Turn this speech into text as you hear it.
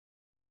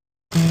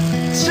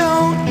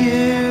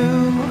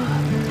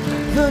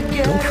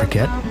Don't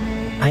forget,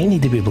 I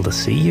need to be able to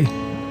see you,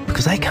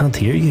 because I can't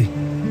hear you.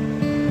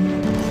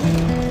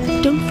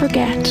 Don't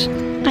forget,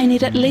 I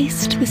need at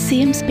least the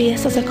same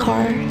space as a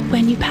car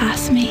when you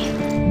pass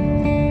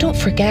me. Don't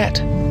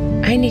forget,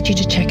 I need you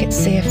to check it's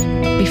safe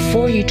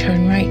before you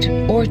turn right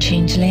or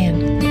change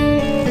lane.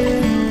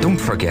 Don't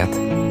forget,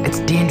 it's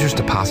dangerous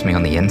to pass me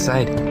on the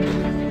inside.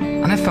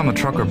 And if I'm a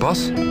truck or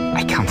bus,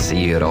 I can't see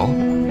you at all.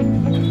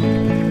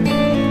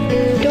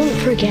 Don't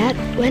forget,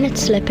 when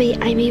it's slippy,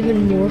 I'm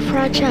even more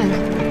fragile.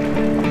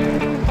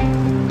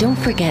 Don't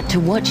forget to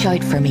watch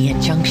out for me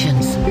at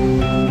junctions.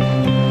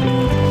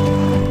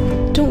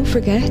 Don't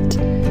forget,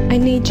 I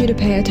need you to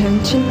pay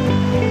attention.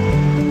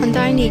 And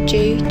I need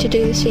you to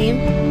do the same.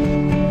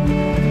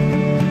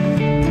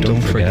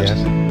 Don't forget,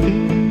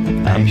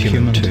 I'm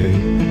human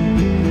too.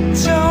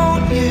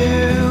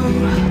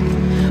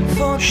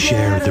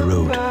 Share the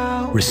road.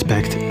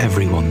 Respect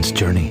everyone's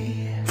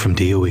journey. From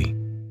DOE.